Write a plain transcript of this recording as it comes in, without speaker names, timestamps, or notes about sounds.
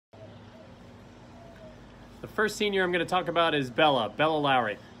The first senior I'm going to talk about is Bella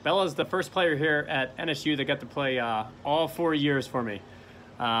Lowrey. Bella is the first player here at NSU that got to play all 4 years for me.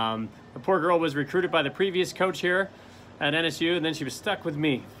 The poor girl was recruited by the previous coach here at NSU, and then she was stuck with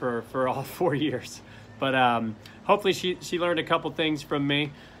me for all 4 years. But hopefully she learned a couple things from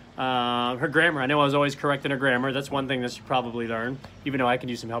me. Her grammar, I know I was always correcting her grammar. That's one thing that she probably learned, even though I can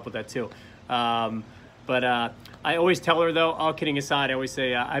use some help with that too. But I always tell her, though, all kidding aside, I always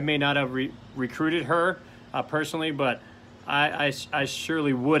say I may not have recruited her personally, but I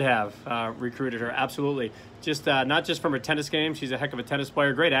surely would have recruited her, absolutely. Just not just from her tennis game. She's a heck of a tennis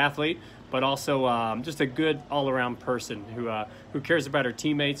player, great athlete, but also just a good all-around person who cares about her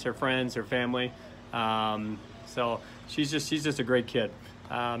teammates, her friends, her family. So she's just a great kid.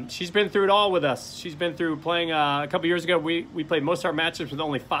 She's been through it all with us. She's been through playing a couple years ago. We played most of our matches with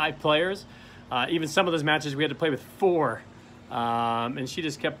only 5 players. Even some of those matches we had to play with 4. And she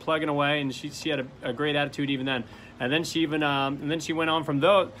just kept plugging away, and she had a great attitude even then. And then she went on from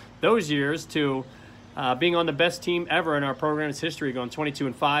those years to being on the best team ever in our program's history, going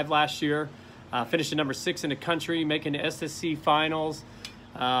 22-5 last year, finishing number 6 in the country, making the SSC finals,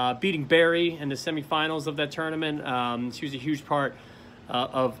 beating Barry in the semifinals of that tournament. She was a huge part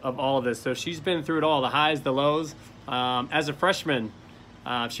of all of this. So she's been through it all, the highs, the lows. As a freshman,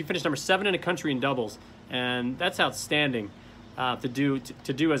 she finished number 7 in the country in doubles, and that's outstanding to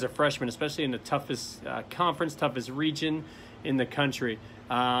do as a freshman, especially in the toughest conference, toughest region in the country.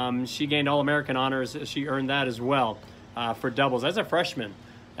 She gained All-American honors. She earned that as well for doubles as a freshman.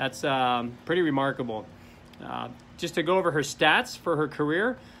 That's pretty remarkable. Just to go over her stats for her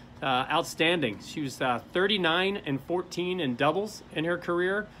career, outstanding. She was 39-14 in doubles in her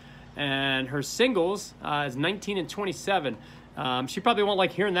career, and her singles is 19-27. She probably won't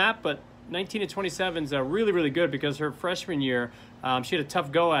like hearing that, but 19-27 is really, really good, because her freshman year, she had a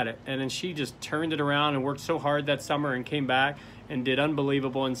tough go at it, and then she just turned it around and worked so hard that summer and came back and did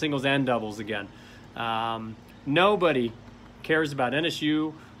unbelievable in singles and doubles again. Nobody cares about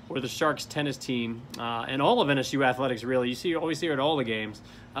NSU or the Sharks tennis team, and all of NSU athletics, really. You always see her at all the games,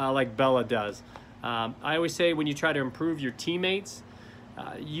 like Bella does. I always say, when you try to improve your teammates,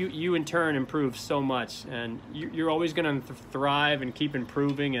 you in turn improve so much, and you're always going to thrive and keep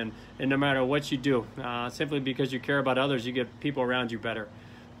improving, and no matter what you do, simply because you care about others, you get people around you better.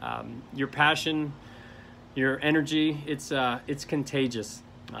 Your passion, your energy, it's contagious.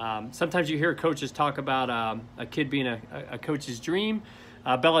 Sometimes you hear coaches talk about a kid being a coach's dream.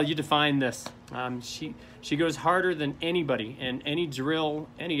 Bella, you define this. She goes harder than anybody in any drill,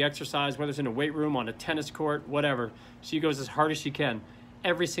 any exercise, whether it's in a weight room, on a tennis court, whatever. She goes as hard as she can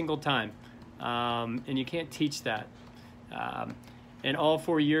every single time, and you can't teach that. In all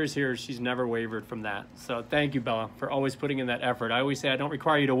 4 years here, she's never wavered from that. So thank you, Bella, for always putting in that effort. I always say I don't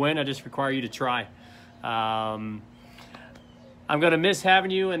require you to win, I just require you to try. I'm going to miss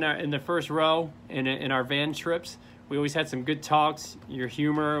having you in the first row in our van trips. We always had some good talks. Your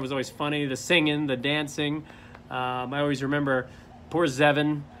humor was always funny, the singing, the dancing. I always remember poor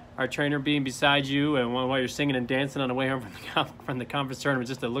Zevin, our trainer, being beside you, and while you're singing and dancing on the way home from the conference tournament,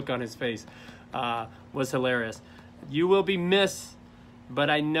 just the look on his face was hilarious. You will be missed, but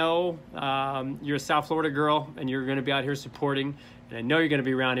I know you're a South Florida girl, and you're going to be out here supporting, and I know you're going to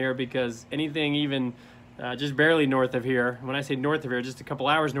be around here, because anything even just barely north of here, when I say north of here, just a couple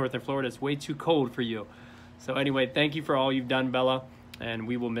hours north of Florida, it's way too cold for you. So anyway, thank you for all you've done, Bella, and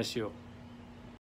we will miss you.